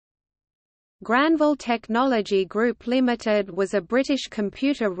Granville Technology Group Limited was a British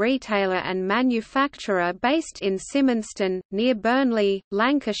computer retailer and manufacturer based in Symonston, near Burnley,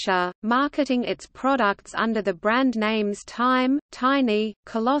 Lancashire, marketing its products under the brand names Time, Tiny,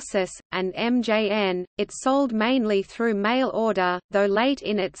 Colossus, and MJN. It sold mainly through mail order, though late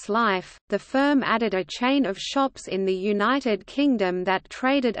in its life, the firm added a chain of shops in the United Kingdom that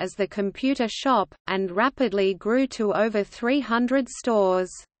traded as the Computer Shop, and rapidly grew to over 300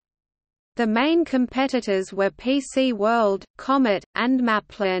 stores. The main competitors were PC World, Comet, and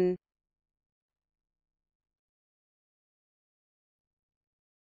Maplin.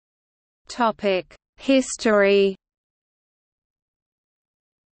 History.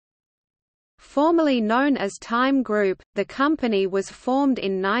 Formerly known as Time Group, the company was formed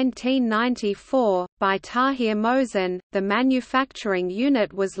in 1994, by Tahir Mohsen. The manufacturing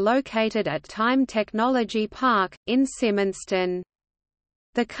unit was located at Time Technology Park, in Symonston.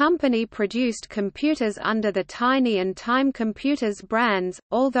 The company produced computers under the Tiny and Time Computers brands,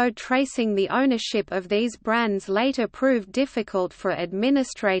 although tracing the ownership of these brands later proved difficult for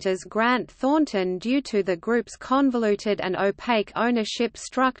administrators Grant Thornton due to the group's convoluted and opaque ownership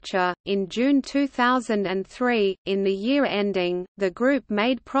structure. In June 2003, in the year ending, the group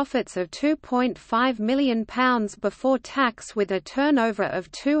made profits of £2.5 million before tax with a turnover of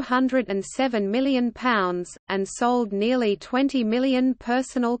 £207 million, and sold nearly 20 million personal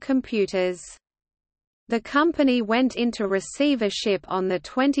computers. The company went into receivership on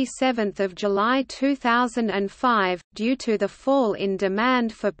 27 July 2005, due to the fall in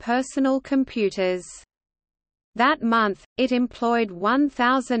demand for personal computers. That month, it employed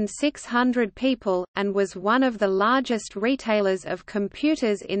 1,600 people, and was one of the largest retailers of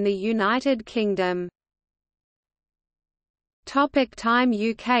computers in the United Kingdom. Time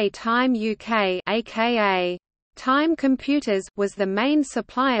UK. Time UK, aka Time Computers, was the main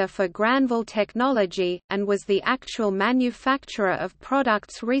supplier for Granville Technology, and was the actual manufacturer of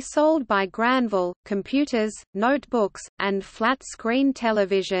products resold by Granville: computers, notebooks, and flat-screen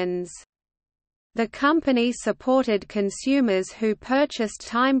televisions. The company supported consumers who purchased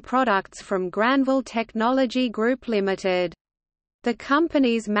Time products from Granville Technology Group Limited. The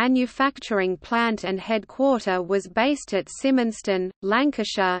company's manufacturing plant and headquarter was based at Symonston,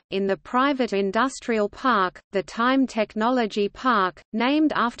 Lancashire, in the private industrial park, the Time Technology Park,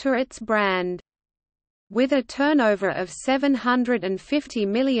 named after its brand. With a turnover of £750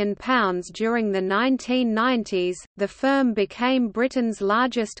 million during the 1990s, the firm became Britain's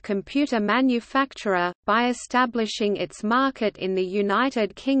largest computer manufacturer, by establishing its market in the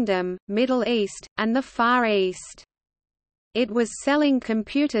United Kingdom, Middle East, and the Far East. It was selling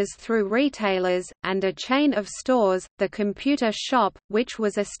computers through retailers, and a chain of stores, the Computer Shop, which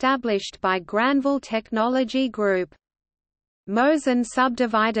was established by Granville Technology Group. Mohsen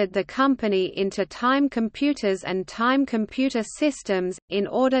subdivided the company into Time Computers and Time Computer Systems, in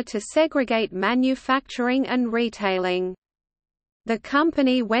order to segregate manufacturing and retailing. The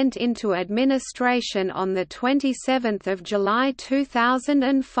company went into administration on 27 July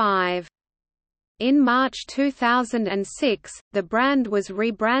 2005. In March 2006, the brand was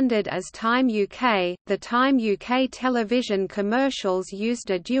rebranded as Time UK. The Time UK television commercials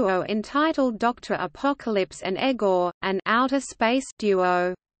used a duo entitled Dr. Apocalypse and Egor, an outer space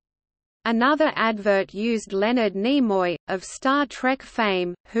duo. Another advert used Leonard Nimoy, of Star Trek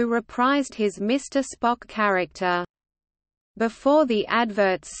fame, who reprised his Mr. Spock character. Before the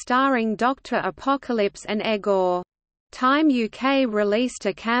adverts starring Dr. Apocalypse and Egor, Time UK released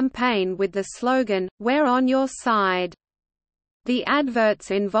a campaign with the slogan, "We're on your side." The adverts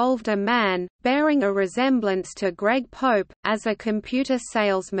involved a man, bearing a resemblance to Greg Pope, as a computer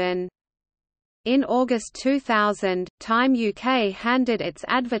salesman. In August 2000, Time UK handed its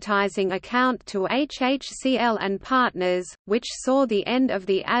advertising account to HHCL and Partners, which saw the end of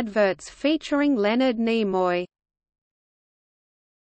the adverts featuring Leonard Nimoy.